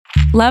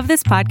Love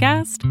this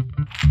podcast?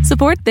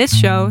 Support this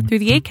show through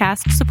the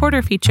Acast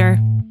supporter feature.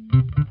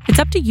 It's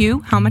up to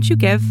you how much you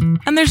give,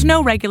 and there's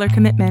no regular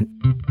commitment.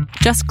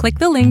 Just click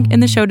the link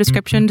in the show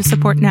description to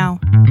support now.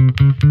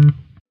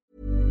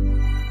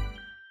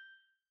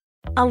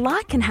 A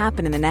lot can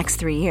happen in the next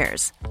 3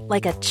 years.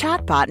 Like a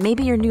chatbot may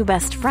be your new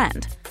best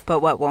friend.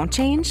 But what won't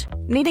change?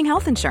 Needing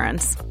health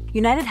insurance.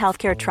 United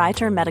Healthcare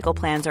Tri-Term Medical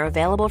Plans are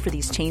available for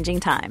these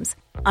changing times.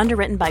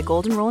 Underwritten by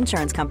Golden Rule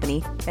Insurance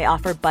Company, they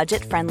offer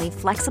budget-friendly,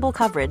 flexible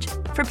coverage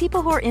for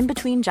people who are in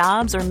between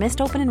jobs or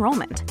missed open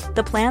enrollment.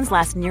 The plans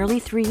last nearly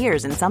 3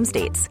 years in some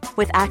states,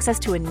 with access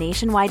to a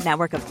nationwide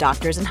network of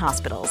doctors and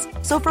hospitals.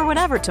 So for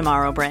whatever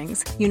tomorrow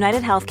brings,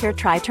 United Healthcare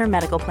Tri-Term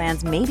Medical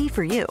Plans may be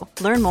for you.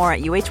 Learn more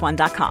at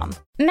uh1.com.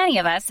 Many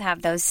of us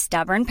have those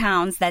stubborn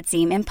pounds that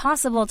seem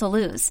impossible to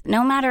lose,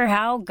 no matter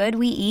how good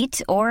we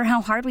eat or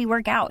how hard we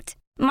work out.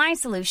 My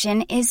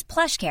solution is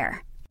PlushCare.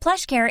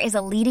 PlushCare is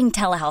a leading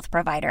telehealth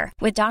provider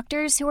with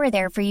doctors who are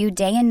there for you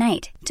day and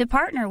night to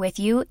partner with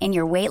you in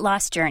your weight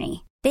loss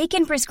journey. They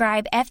can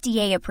prescribe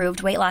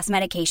FDA-approved weight loss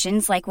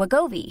medications like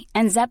Wegovy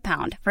and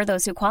Zepbound for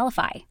those who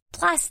qualify.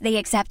 Plus, they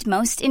accept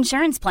most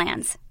insurance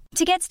plans.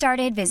 To get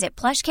started, visit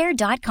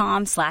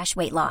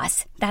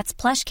plushcare.com/weightloss. That's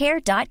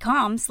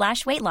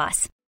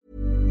plushcare.com/weightloss.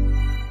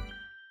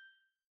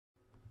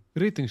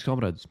 Greetings,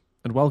 comrades,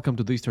 and welcome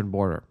to the Eastern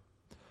Border.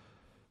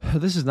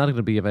 This is not going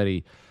to be a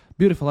very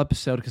beautiful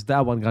episode because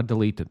that one got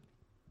deleted.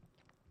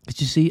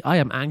 But you see, I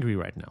am angry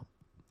right now.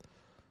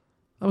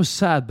 I was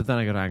sad, but then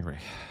I got angry.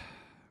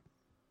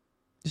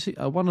 You see,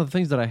 one of the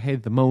things that I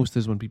hate the most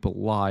is when people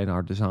lie and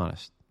are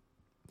dishonest.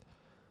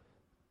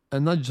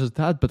 And not just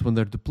that, but when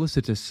they're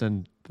duplicitous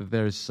and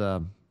there's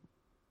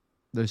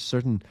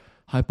certain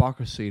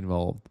hypocrisy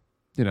involved.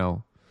 You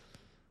know,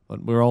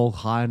 when we're all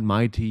high and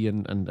mighty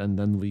and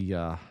then we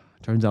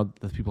turns out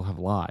that people have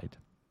lied.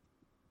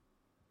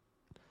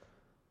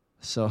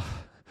 So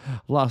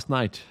last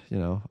night,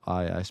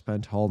 I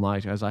spent whole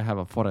night, as I have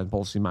a Foreign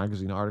Policy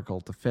magazine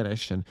article to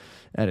finish and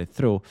edit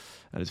through,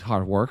 and it's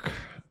hard work.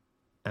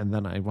 And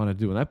then I want to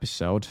do an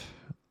episode,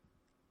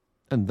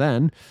 and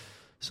then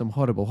some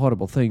horrible,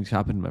 horrible things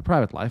happen in my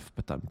private life,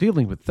 but I'm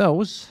dealing with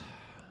those.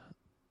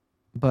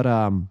 But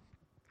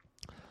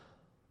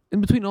in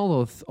between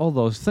all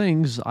those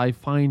things, I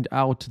find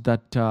out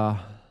that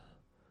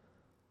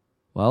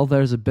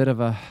there's a bit of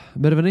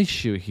an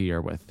issue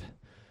here with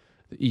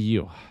the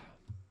EU.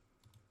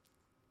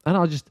 And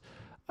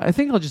I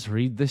think I'll just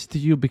read this to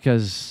you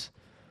because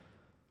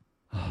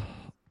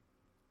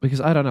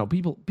I don't know,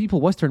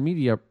 people Western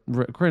media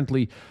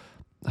currently,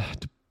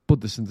 to put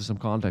this into some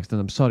context,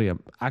 and I'm sorry,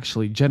 I'm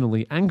actually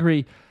genuinely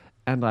angry,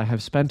 and I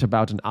have spent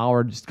about an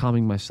hour just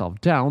calming myself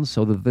down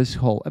so that this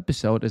whole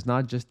episode is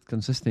not just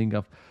consisting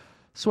of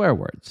swear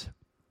words.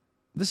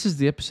 This is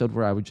the episode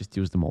where I would just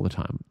use them all the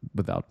time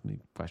without any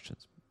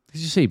questions.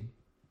 Because you see,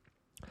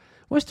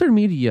 Western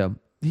media,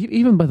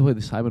 even by the way,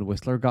 the Simon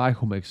Whistler guy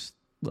who makes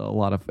a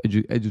lot of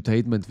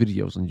edutainment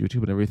videos on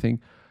YouTube and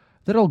everything,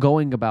 they're all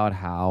going about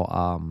how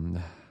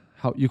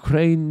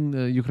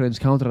Ukraine's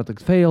counterattack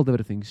failed,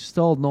 everything's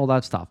stalled, and all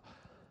that stuff.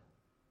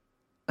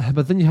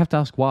 But then you have to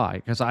ask why,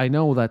 because I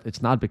know that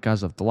it's not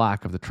because of the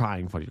lack of the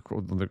trying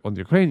on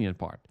the Ukrainian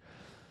part.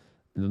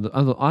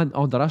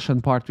 On the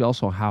Russian part, we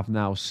also have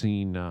now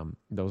seen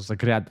those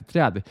Zagrad,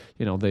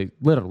 they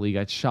literally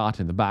get shot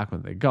in the back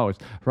when they go.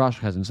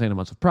 Russia has insane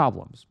amounts of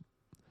problems.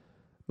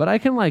 But I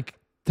can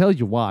tell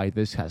you why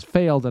this has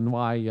failed and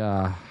why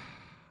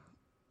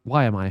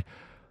am I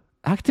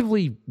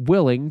actively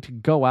willing to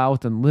go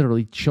out and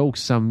literally choke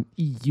some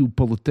EU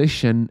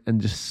politician and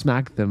just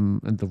smack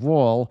them in the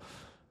wall.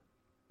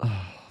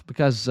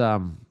 Because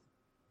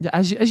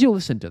as you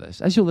listen to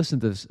this,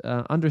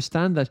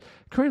 understand that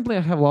currently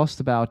I have lost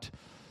about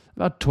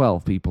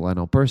 12 people I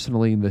know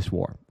personally in this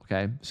war.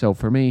 Okay, so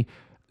for me,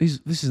 this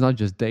is not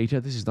just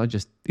data. This is not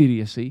just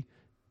idiocy.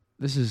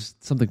 This is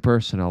something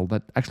personal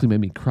that actually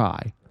made me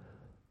cry.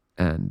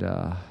 And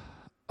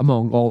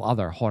among all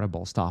other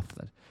horrible stuff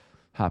that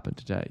happened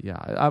today. Yeah,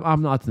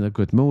 I'm not in a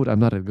good mood. I'm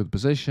not in a good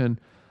position.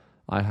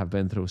 I have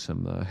been through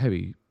some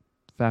heavy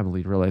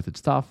family-related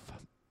stuff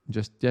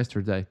just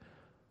yesterday.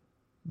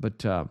 But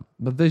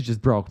this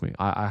just broke me.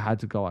 I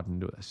had to go out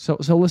and do this. So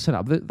listen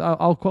up.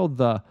 I'll quote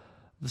the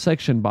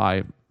section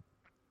by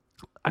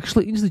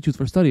actually Institute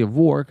for Study of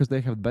War, because they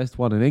have the best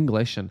one in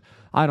English, and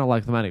I don't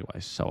like them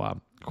anyways.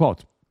 So,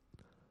 quote,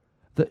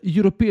 "The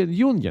European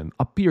Union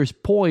appears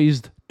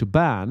poised to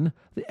ban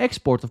the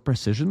export of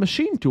precision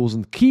machine tools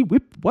and key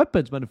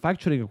weapons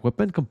manufacturing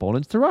equipment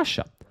components to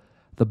Russia.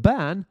 The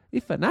ban,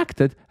 if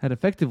enacted and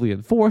effectively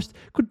enforced,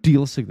 could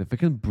deal a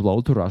significant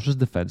blow to Russia's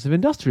defensive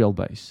industrial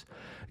base,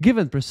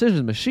 given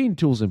precision machine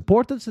tools'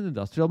 importance in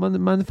industrial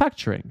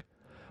manufacturing.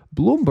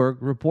 Bloomberg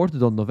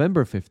reported on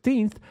November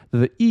 15th that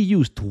the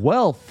EU's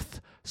 12th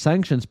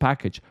sanctions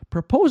package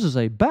proposes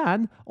a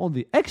ban on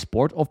the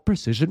export of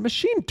precision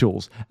machine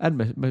tools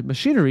and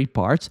machinery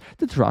parts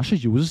that Russia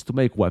uses to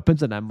make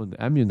weapons and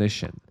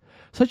ammunition,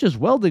 such as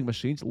welding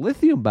machines,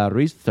 lithium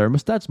batteries,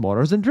 thermostats,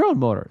 motors, and drone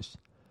motors.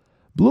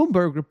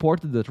 Bloomberg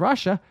reported that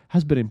Russia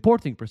has been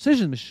importing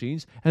precision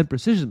machines and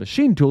precision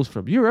machine tools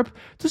from Europe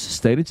to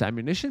sustain its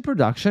ammunition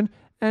production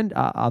and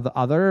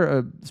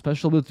other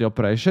special military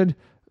operation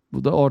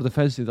or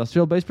defense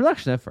industrial-based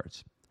production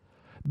efforts.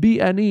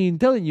 BNE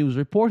IntelliNews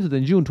reported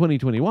in June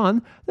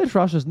 2021 that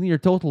Russia's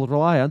near-total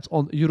reliance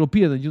on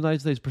European and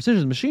United States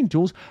precision machine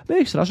tools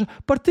makes Russia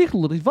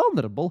particularly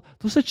vulnerable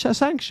to such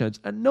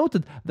sanctions, and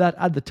noted that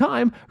at the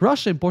time,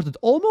 Russia imported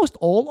almost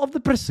all of the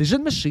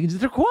precision machines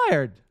it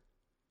required.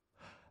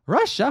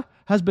 Russia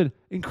has been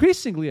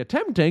increasingly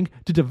attempting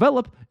to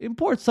develop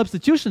import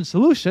substitution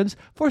solutions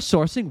for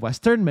sourcing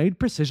Western-made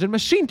precision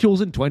machine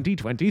tools in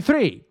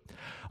 2023,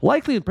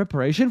 likely in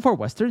preparation for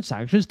Western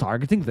sanctions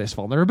targeting this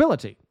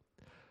vulnerability.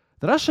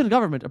 The Russian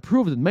government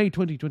approved in May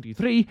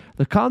 2023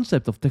 the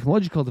concept of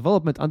technological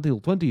development until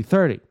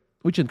 2030,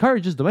 which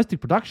encourages domestic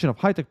production of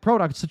high-tech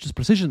products such as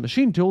precision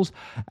machine tools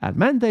and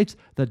mandates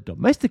that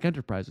domestic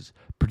enterprises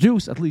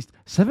produce at least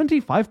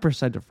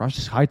 75% of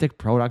Russia's high-tech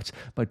products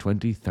by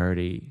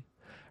 2030.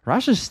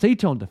 Russia's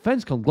state-owned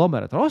defense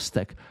conglomerate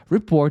Rostec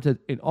reported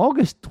in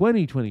August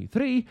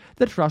 2023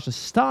 that Russia's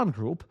Stan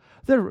Group,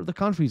 the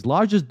country's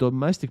largest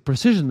domestic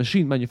precision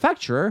machine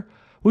manufacturer,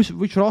 which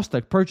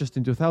Rostec purchased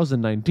in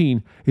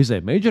 2019, is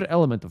a major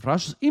element of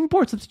Russia's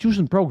import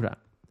substitution program.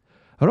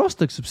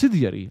 Rostec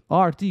subsidiary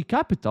RT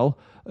Capital,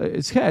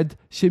 its head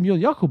Semyon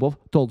Yakubov,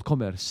 told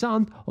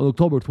Kommersant on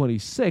October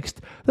 26th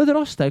that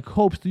Rostec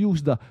hopes to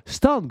use the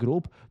Stan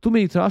Group to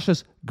meet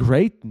Russia's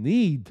great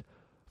need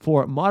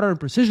for modern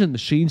precision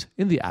machines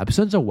in the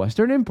absence of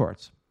Western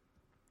imports.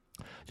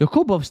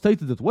 Yakubov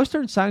stated that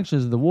Western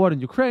sanctions in the war in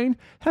Ukraine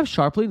have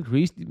sharply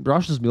increased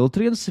Russia's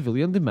military and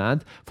civilian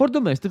demand for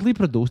domestically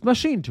produced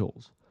machine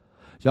tools.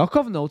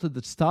 Yakov noted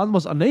that Stan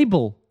was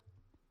unable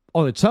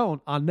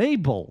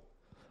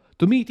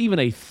to meet even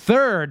a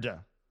third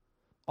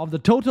of the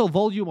total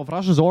volume of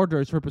Russia's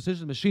orders for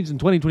precision machines in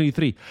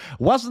 2023,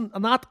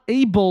 not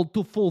able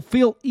to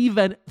fulfill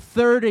even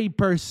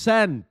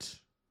 30%.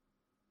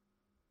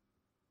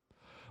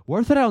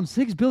 Worth around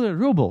 6 billion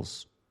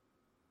rubles,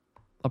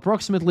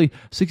 approximately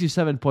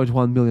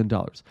 $67.1 million.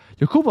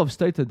 Yakubov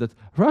stated that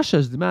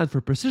Russia's demand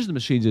for precision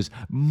machines is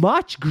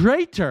much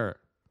greater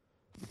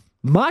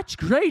than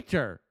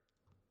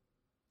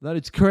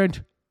its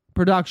current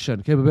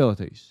production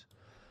capabilities.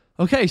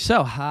 Okay,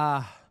 so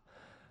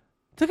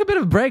took a bit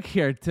of a break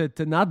here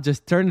to not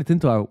just turn it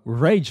into a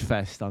rage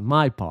fest on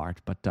my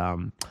part, but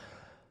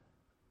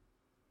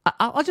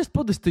I'll just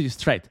put this to you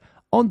straight.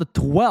 On the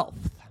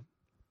 12th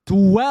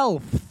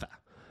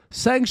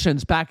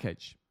sanctions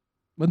package,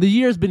 when the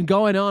year's been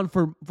going on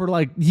for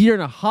like a year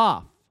and a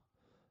half,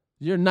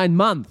 year and 9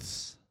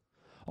 months,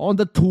 on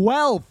the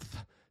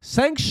 12th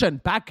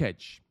sanction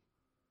package,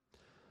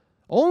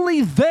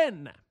 only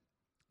then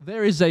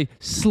there is a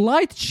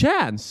slight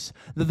chance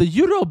that the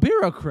Euro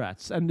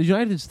bureaucrats and the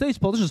United States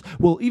politicians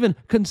will even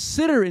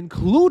consider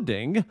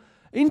including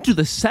into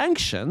the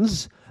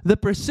sanctions the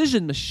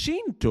precision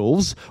machine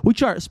tools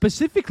which are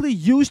specifically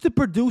used to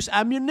produce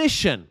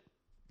ammunition.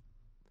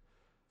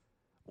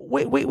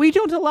 We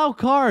don't allow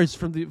cars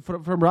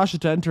from Russia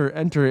to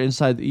enter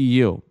inside the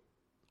EU.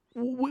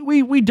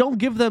 We don't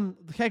give them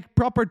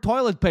proper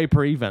toilet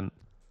paper even.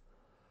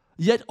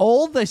 Yet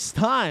all this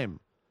time,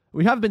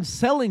 we have been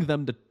selling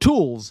them the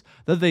tools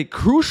that they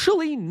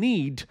crucially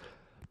need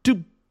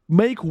to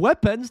make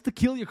weapons to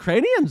kill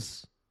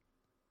Ukrainians.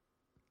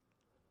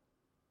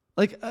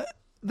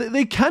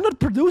 They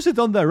cannot produce it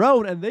on their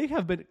own, and they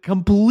have been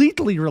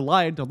completely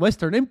reliant on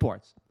Western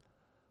imports.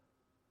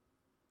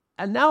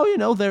 And now,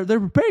 they're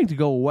preparing to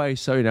go away.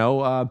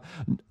 So,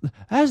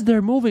 as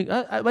they're moving,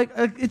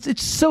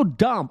 it's so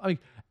dumb. I mean,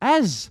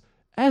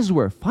 as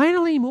we're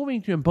finally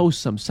moving to impose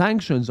some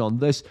sanctions on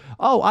this,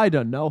 I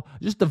don't know,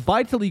 just a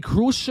vitally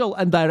crucial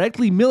and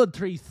directly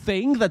military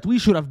thing that we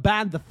should have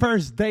banned the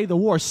first day the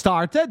war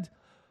started,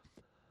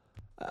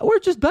 we're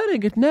just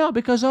banning it now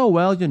because,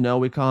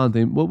 we can't.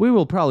 We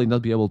will probably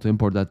not be able to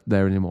import that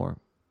there anymore.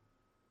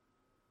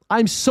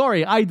 I'm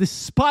sorry, I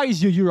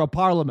despise you,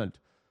 Europarliament.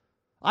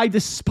 I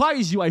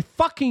despise you. I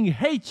fucking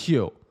hate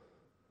you.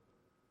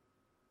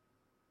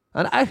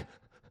 And I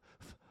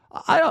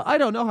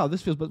don't know how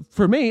this feels, but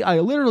for me, I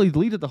literally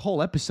deleted the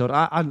whole episode.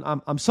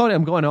 I'm sorry,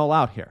 I'm going all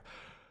out here,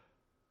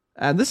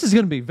 and this is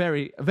going to be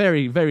very,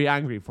 very, very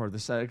angry for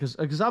this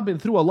because I've been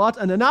through a lot,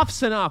 and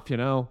enough's enough.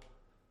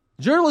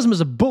 Journalism is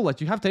a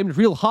bullet. You have to aim it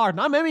real hard,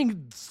 and I'm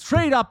aiming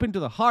straight up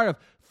into the heart of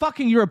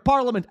fucking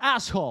Europarliament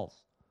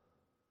assholes.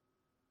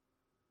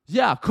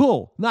 Yeah,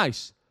 cool,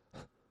 nice.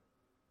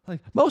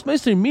 Like most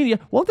mainstream media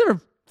won't ever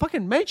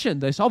fucking mention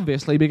this,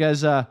 obviously, because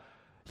someone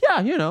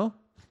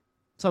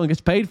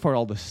gets paid for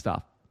all this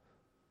stuff.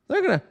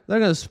 They're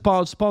gonna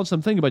spawn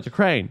something about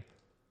Ukraine.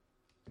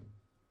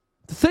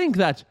 To think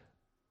that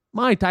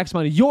my tax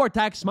money, your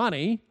tax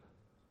money,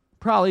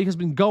 probably has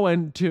been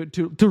going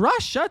to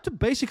Russia to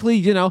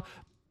basically,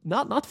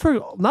 not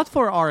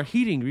for our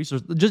heating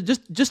resources,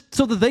 just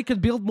so that they can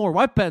build more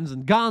weapons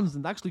and guns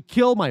and actually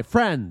kill my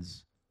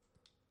friends.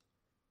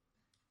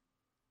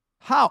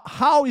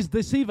 How is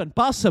this even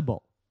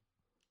possible?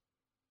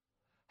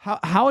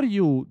 How do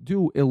you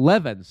do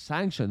 11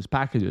 sanctions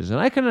packages? And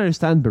I can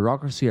understand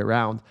bureaucracy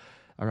around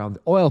the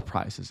oil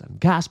prices and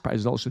gas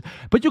prices and all shit,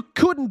 but you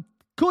couldn't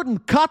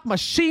cut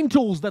machine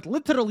tools that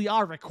literally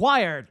are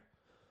required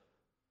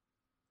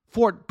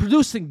for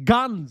producing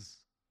guns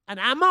and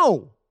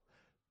ammo.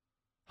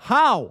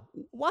 How?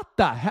 What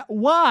the hell?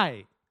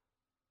 Why?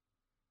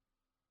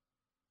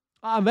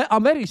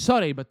 I'm very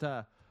sorry, but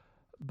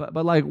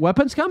like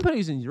weapons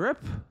companies in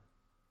Europe,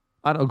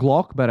 I don't know,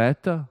 Glock,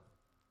 Beretta,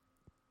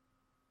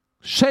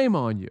 shame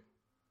on you.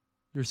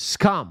 You're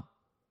scum.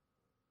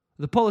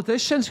 The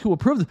politicians who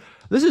approved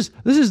this is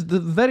the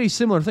very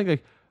similar thing.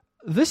 Like,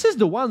 this is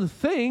the one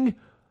thing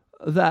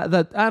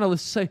that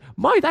analysts say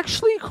might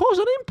actually cause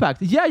an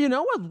impact. Yeah, you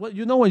know what?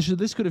 You know when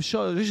this should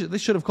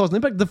have caused an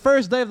impact? The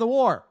first day of the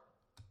war.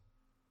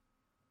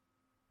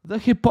 The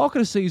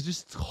hypocrisy is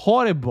just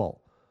horrible.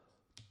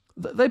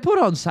 They put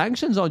on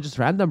sanctions on just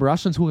random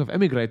Russians who have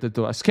emigrated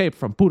to escape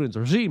from Putin's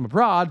regime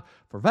abroad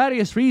for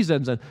various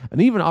reasons, and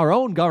even our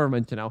own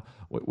government, you know,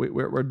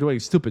 we're doing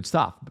stupid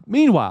stuff. But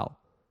meanwhile,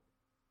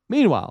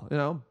 you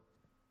know,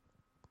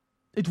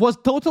 it was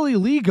totally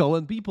legal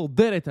and people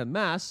did it en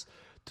masse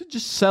to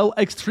just sell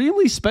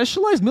extremely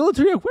specialized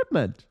military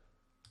equipment.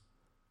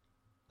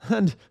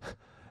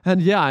 And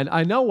yeah,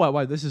 I know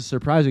why this is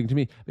surprising to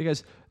me,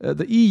 because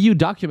the EU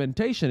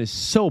documentation is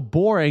so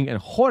boring and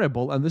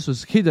horrible, and this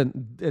was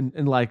hidden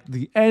in like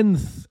the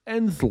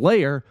nth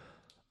layer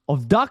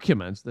of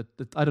documents that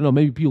I don't know,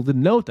 maybe people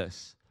didn't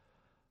notice.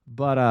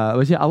 But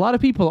yeah, a lot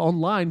of people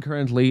online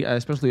currently,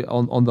 especially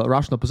on the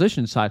Russian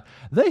opposition side,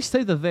 they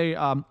say that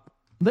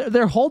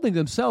they're holding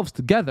themselves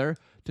together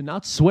to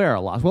not swear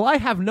a lot. Well, I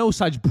have no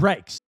such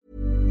breaks.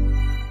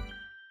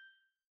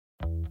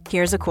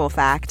 Here's a cool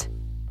fact.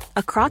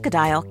 A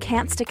crocodile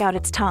can't stick out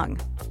its tongue.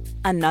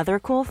 Another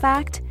cool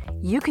fact,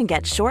 you can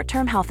get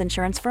short-term health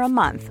insurance for a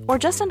month or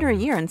just under a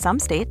year in some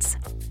states.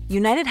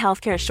 United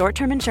Healthcare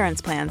short-term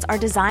insurance plans are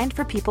designed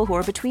for people who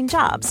are between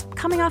jobs,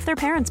 coming off their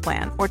parents'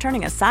 plan, or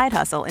turning a side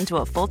hustle into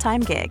a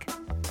full-time gig.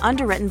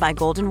 Underwritten by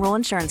Golden Rule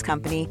Insurance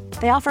Company,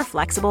 they offer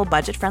flexible,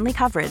 budget-friendly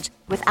coverage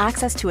with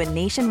access to a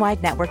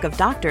nationwide network of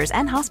doctors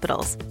and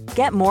hospitals.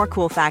 Get more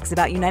cool facts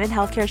about United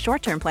Healthcare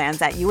short-term plans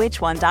at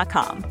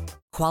uh1.com.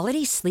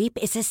 Quality sleep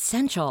is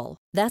essential.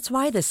 That's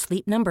why the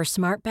Sleep Number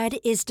Smart Bed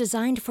is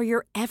designed for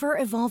your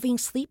ever-evolving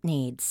sleep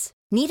needs.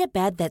 Need a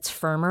bed that's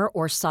firmer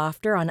or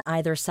softer on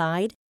either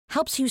side?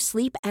 Helps you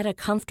sleep at a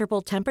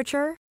comfortable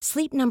temperature?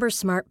 Sleep Number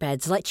Smart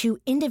Beds let you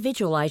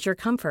individualize your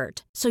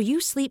comfort, so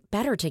you sleep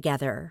better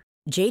together.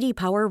 J.D.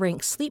 Power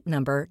ranks Sleep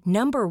Number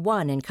number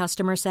 1 in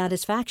customer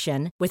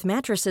satisfaction with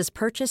mattresses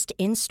purchased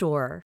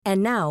in-store.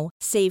 And now,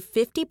 save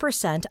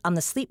 50% on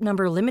the Sleep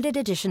Number Limited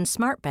Edition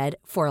Smart Bed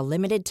for a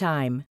limited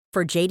time.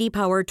 For J.D.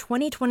 Power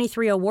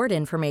 2023 award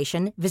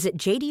information, visit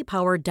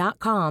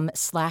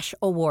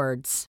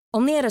jdpower.com/awards.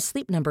 Only at a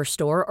Sleep Number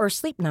store or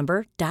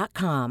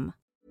sleepnumber.com.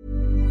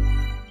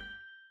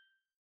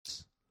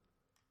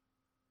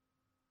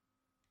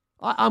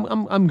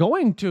 I'm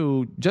going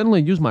to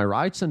generally use my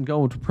rights and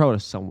go to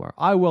protest somewhere.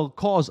 I will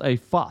cause a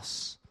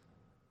fuss.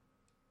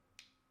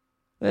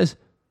 There's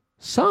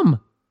some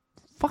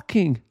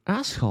fucking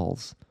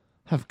assholes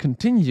have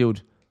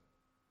continued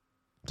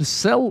to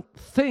sell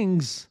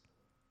things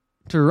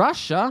to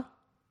Russia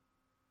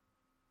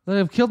that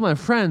have killed my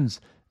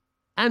friends.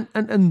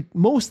 And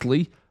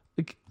mostly,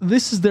 like,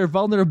 this is their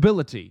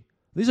vulnerability.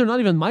 These are not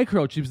even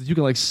microchips that you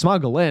can like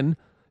smuggle in.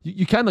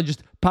 You cannot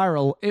just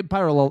parallel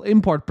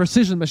import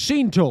precision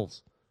machine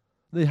tools.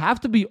 They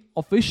have to be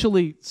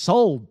officially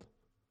sold.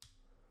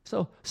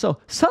 So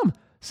some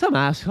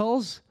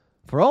assholes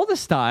for all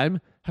this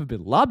time have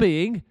been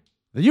lobbying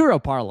the Euro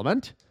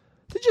Parliament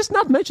to just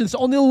not mention this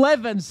on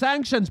 11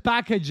 sanctions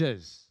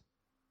packages.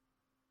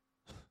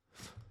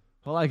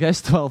 Well, I guess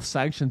 12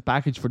 sanction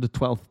package for the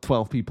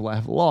 12 people I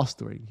have lost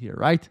during here,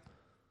 right?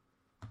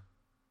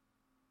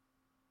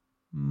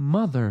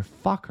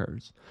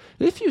 Motherfuckers.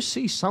 If you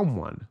see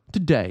someone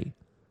today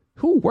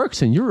who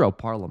works in Euro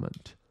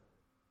Parliament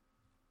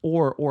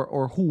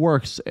or who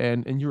works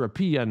in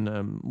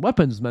European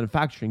weapons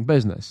manufacturing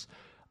business,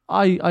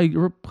 I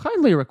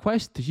kindly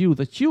request to you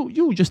that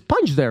you just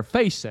punch their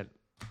face in.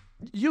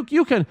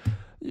 You can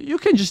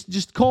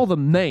just call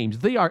them names.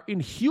 They are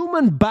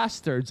inhuman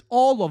bastards,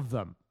 all of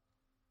them.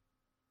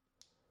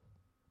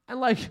 And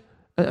like,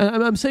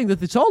 I'm saying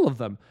that it's all of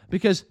them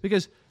because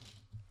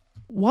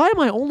why am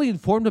I only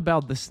informed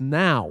about this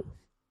now?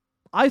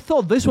 I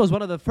thought this was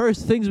one of the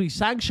first things we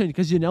sanctioned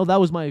because, you know, that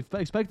was my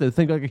expected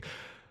thing. Like,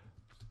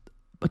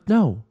 but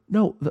no,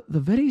 the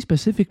very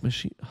specific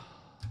machine.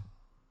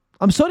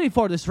 I'm sorry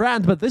for this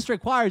rant, but this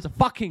requires a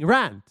fucking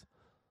rant.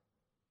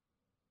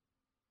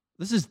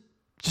 This is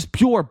just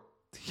pure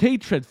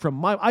hatred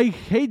from I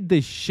hate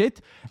this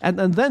shit. And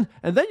then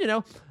you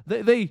know,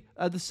 they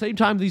at the same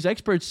time these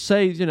experts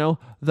say, you know,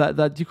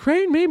 that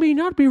Ukraine may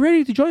not be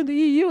ready to join the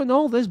EU and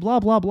all this blah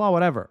blah blah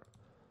whatever.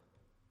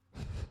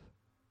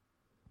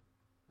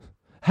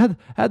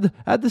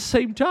 At the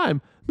same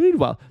time,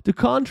 meanwhile, to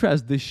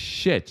contrast this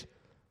shit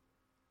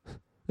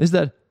is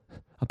that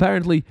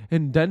Apparently,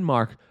 in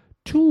Denmark,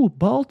 2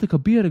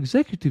 Baltica beer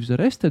executives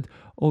arrested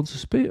on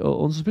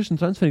suspicion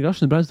transferring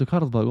Russian brands to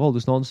Carlsberg. All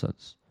this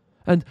nonsense.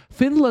 And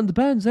Finland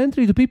bans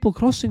entry to people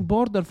crossing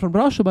border from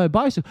Russia by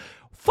bicycle.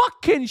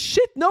 Fucking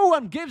shit, no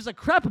one gives a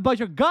crap about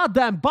your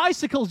goddamn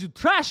bicycles, you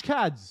trash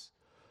cans.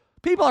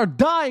 People are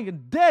dying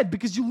and dead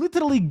because you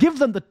literally give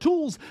them the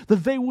tools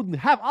that they wouldn't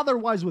have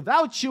otherwise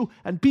without you,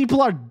 and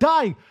people are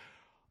dying.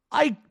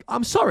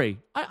 I'm sorry.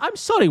 I'm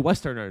sorry,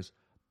 Westerners.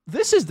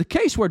 This is the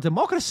case where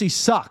democracy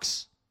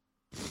sucks.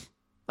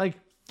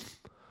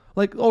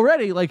 Like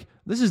already, like,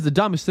 this is the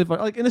dumbest thing.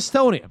 Like, in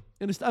Estonia.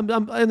 In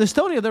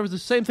Estonia, there was the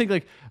same thing.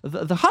 Like,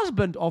 the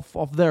husband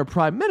of their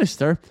prime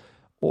minister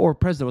or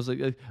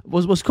president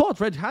was caught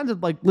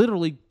red-handed, like,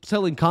 literally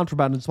selling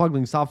contraband and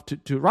smuggling stuff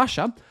to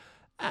Russia.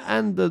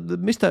 And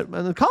Mr.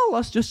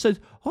 Kallas just said,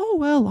 "Oh,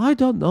 well, I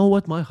don't know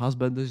what my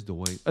husband is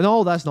doing." And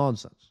all that's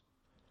nonsense.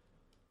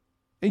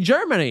 In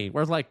Germany,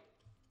 where it's like,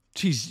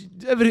 geez,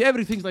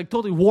 everything's like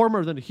totally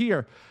warmer than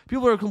here.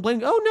 People are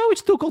complaining, "Oh no,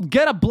 it's too cold.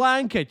 Get a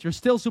blanket. You're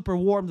still super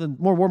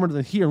more warmer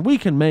than here, and we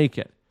can make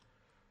it."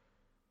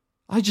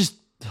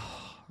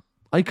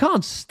 I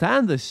can't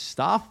stand this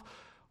stuff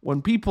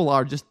when people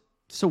are just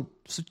so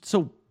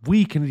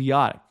weak and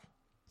idiotic.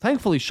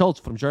 Thankfully,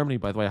 Scholz from Germany,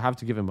 by the way, I have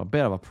to give him a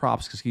bit of a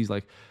props because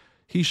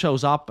he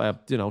shows up.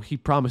 He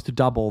promised to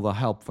double the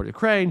help for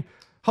Ukraine.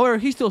 However,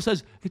 he still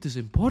says it is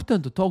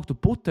important to talk to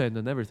Putin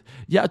and everything.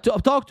 Yeah, to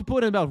talk to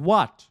Putin about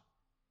what?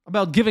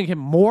 About giving him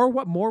more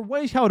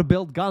ways how to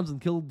build guns and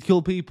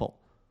kill people.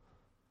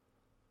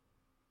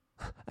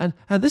 And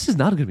this is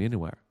not going to be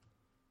anywhere.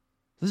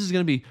 This is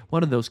going to be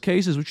one of those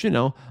cases which,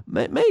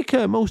 make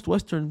most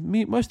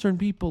Western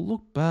people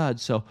look bad.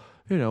 So,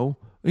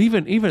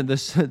 even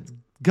this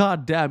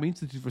goddamn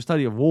Institute for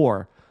Study of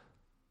War,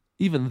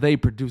 even they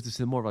produce this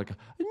in more of like a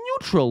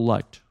neutral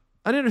light.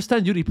 I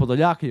understand Yuri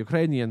Podolyak, a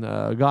Ukrainian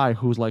guy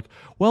who's like,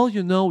 well,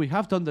 we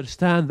have to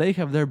understand they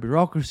have their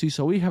bureaucracy,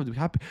 so we have to be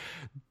happy.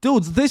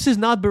 Dudes, this is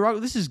not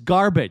bureaucracy. This is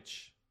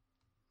garbage.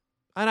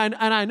 And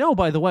I know,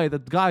 by the way,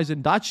 that guys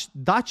in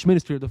Dutch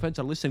Ministry of Defense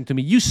are listening to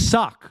me. You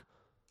suck.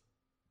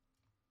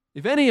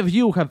 If any of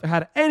you have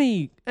had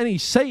any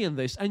say in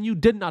this and you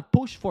did not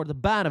push for the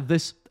ban of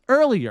this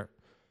earlier,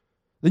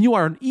 then you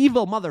are an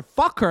evil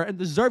motherfucker and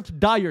deserve to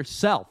die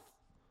yourself.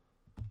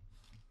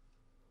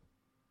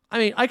 I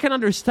mean, I can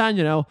understand,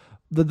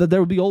 that there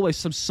will be always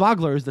some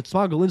smugglers that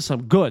smuggle in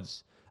some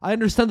goods. I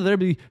understand that there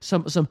will be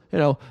some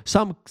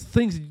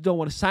things that you don't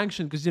want to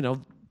sanction because,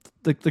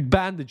 like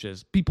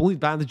bandages. People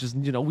need bandages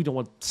and, we don't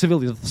want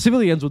civilians.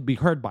 Civilians would be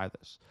hurt by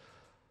this.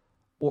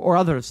 Or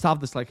other stuff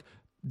that's like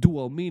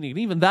dual meaning. And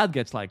even that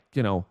gets like,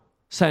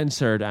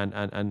 censored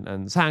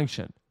and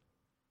sanctioned.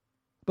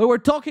 But we're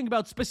talking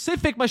about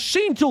specific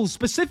machine tools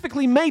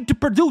specifically made to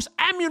produce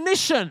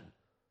ammunition.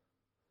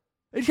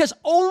 It has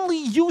only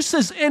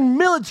uses in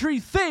military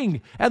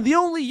thing. And the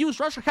only use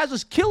Russia has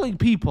is killing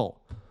people.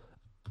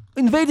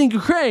 Invading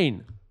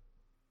Ukraine.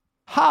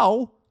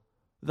 How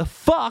the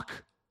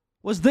fuck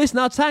was this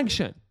not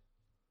sanctioned?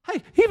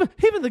 Hey,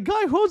 even the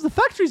guy who owns the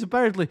factories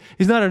apparently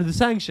is not under the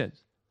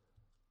sanctions.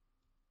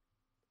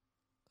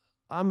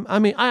 I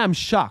am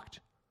shocked.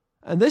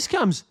 And this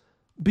comes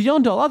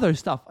beyond all other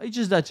stuff. It's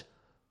just that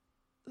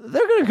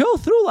they're going to go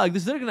through like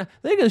this. They're going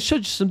to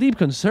show some deep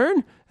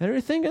concern and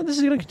everything, and this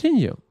is going to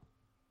continue.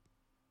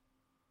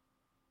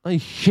 I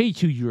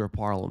hate you, Europe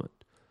Parliament.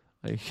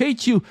 I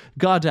hate you,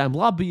 goddamn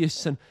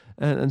lobbyists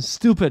and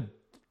stupid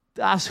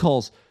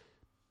assholes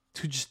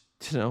who just,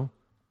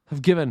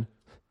 have given...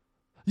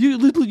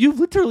 You've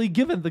literally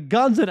given the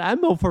guns and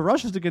ammo for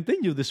Russia to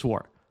continue this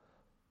war.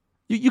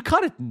 You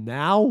cut it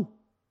now.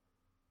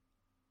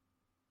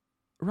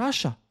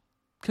 Russia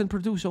can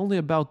produce only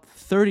about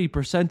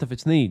 30% of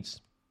its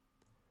needs.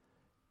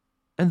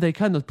 And they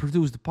cannot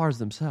produce the parts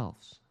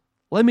themselves.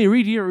 Let me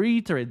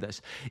reiterate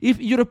this.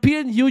 If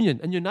European Union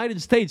and United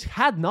States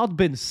had not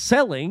been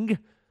selling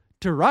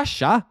to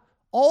Russia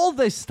all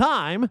this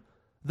time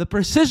the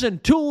precision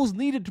tools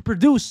needed to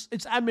produce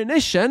its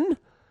ammunition,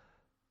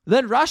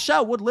 then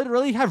Russia would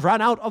literally have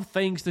run out of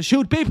things to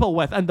shoot people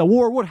with, and the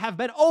war would have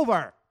been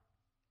over.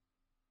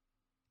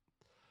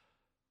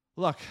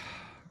 Look,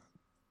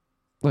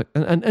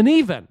 and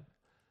even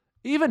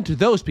to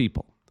those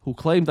people who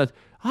claim that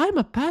I'm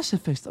a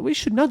pacifist, we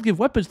should not give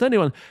weapons to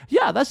anyone.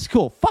 Yeah, that's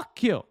cool.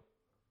 Fuck you.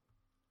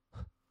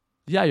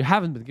 Yeah, you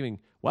haven't been giving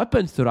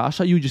weapons to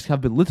Russia. You just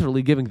have been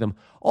literally giving them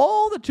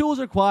all the tools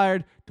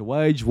required to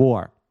wage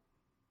war.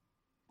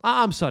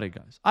 I'm sorry,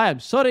 guys. I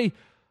am sorry.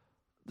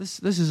 This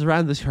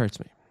hurts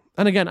me.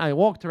 And again, I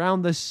walked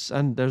around this,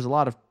 and there's a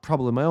lot of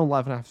trouble in my own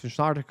life, and I have to finish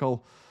an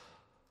article.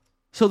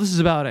 So this is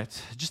about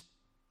it. Just,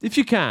 if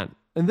you can,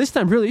 and this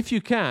time, really, if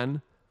you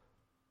can,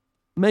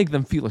 make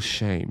them feel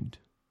ashamed.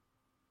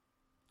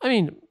 I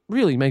mean,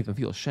 really make them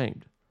feel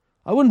ashamed.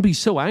 I wouldn't be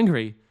so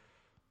angry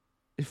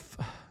if...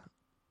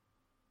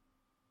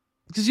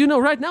 Because,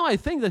 right now I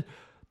think that,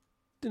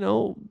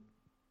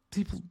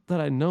 people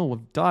that I know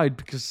have died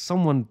because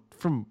someone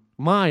from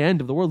my end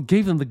of the world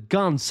gave them the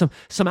guns.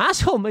 Some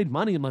asshole made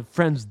money in my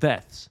friends'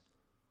 deaths.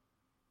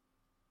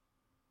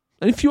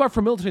 And if you are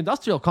from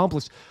military-industrial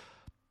complex,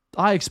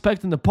 I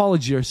expect an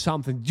apology or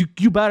something.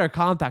 You better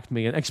contact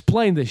me and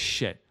explain this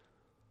shit.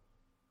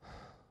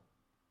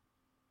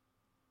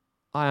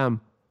 I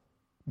am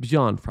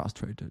beyond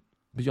frustrated,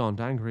 beyond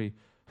angry,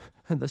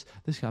 and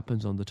this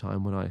happens on the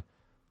time when I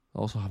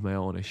also have my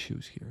own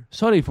issues here.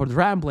 Sorry for the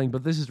rambling,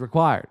 but this is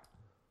required.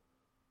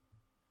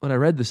 When I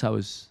read this, I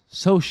was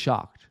so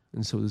shocked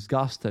and so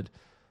disgusted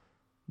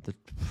that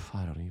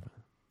I don't even.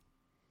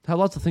 I have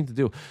lots of things to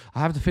do. I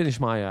have to finish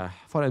my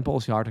foreign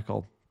policy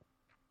article.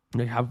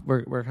 We have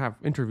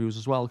interviews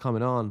as well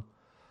coming on.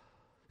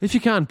 If you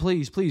can,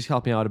 please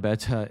help me out a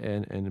bit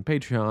in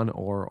Patreon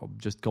or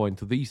just going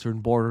to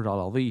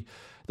theeasternborder.lv.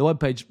 The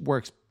webpage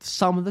works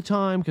some of the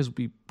time because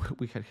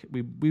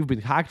we've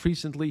been hacked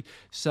recently.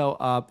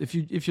 So if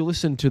you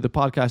listen to the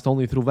podcast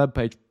only through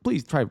webpage,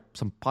 please try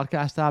some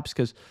podcast apps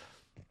because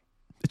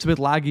it's a bit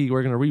laggy.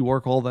 We're going to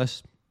rework all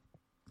this.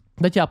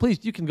 But yeah,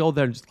 please, you can go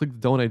there and just click the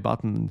donate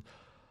button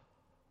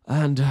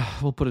and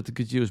we'll put it to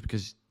good use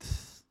because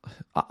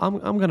I'm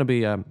going to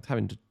be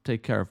having to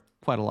take care of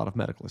quite a lot of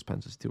medical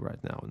expenses too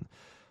right now, and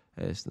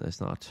it's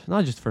not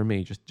just for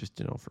me,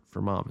 just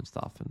for mom and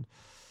stuff, and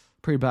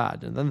pretty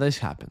bad. And then this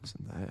happens,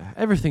 and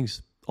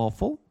everything's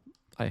awful.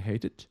 I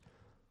hate it,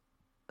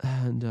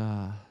 and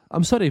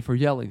I'm sorry for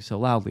yelling so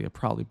loudly. I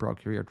probably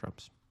broke your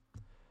eardrums.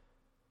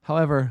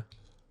 However,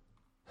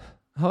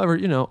 I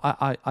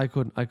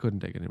couldn't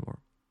take it anymore.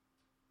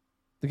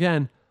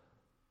 Again,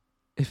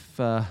 if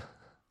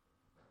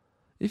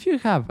you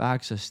have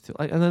access to,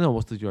 and I know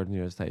most of you are in the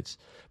United States,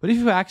 but if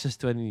you have access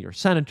to any of your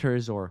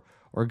senators or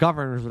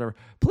governors, whatever,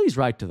 please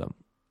write to them.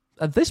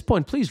 At this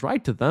point, please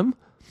write to them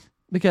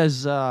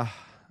because, as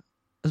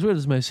weird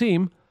as it may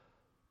seem,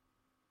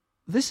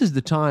 this is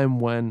the time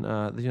when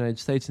the United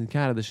States and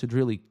Canada should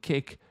really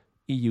kick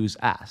EU's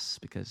ass.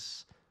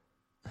 Because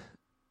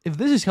if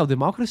this is how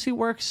democracy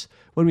works,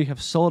 when we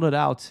have sold it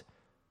out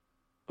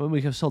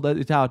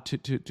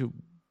to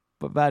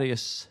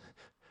various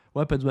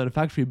weapons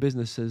manufacturing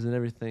businesses and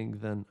everything,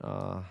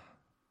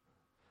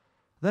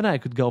 then I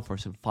could go for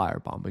some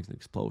firebombings and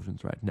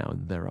explosions right now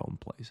in their own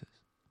places.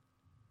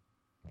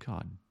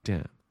 God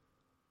damn.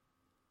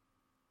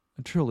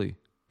 I truly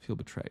feel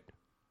betrayed.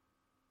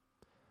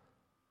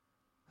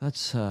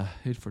 That's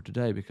it for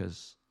today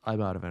because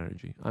I'm out of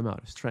energy. I'm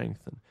out of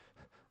strength and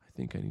I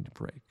think I need a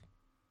break.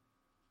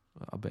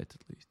 A bit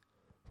at least.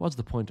 What's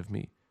the point of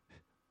me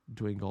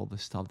doing all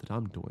this stuff that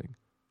I'm doing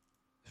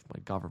if my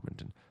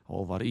government and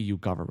all of our EU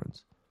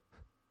governments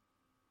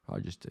are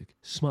just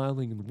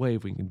smiling and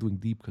waving and doing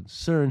deep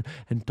concern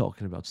and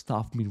talking about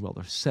stuff. Meanwhile,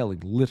 they're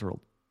selling literal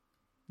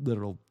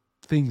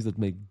things that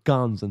make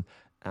guns and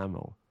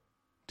ammo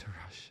to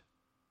Russia.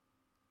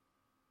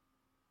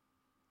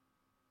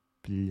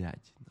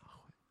 Блядь,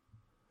 нахуй.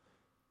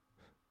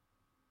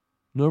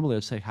 Normally,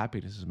 I'd say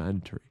happiness is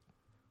mandatory.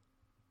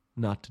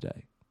 Not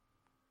today.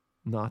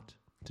 Not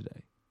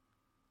today.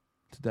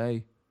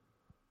 Today,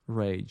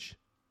 rage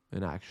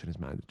and action is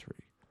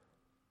mandatory.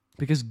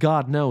 Because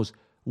God knows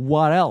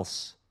what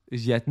else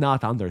is yet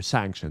not under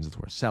sanctions that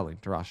we're selling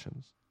to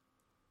Russians.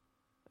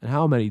 And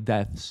how many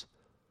deaths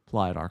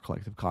lie at our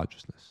collective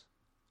consciousness?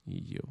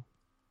 EU.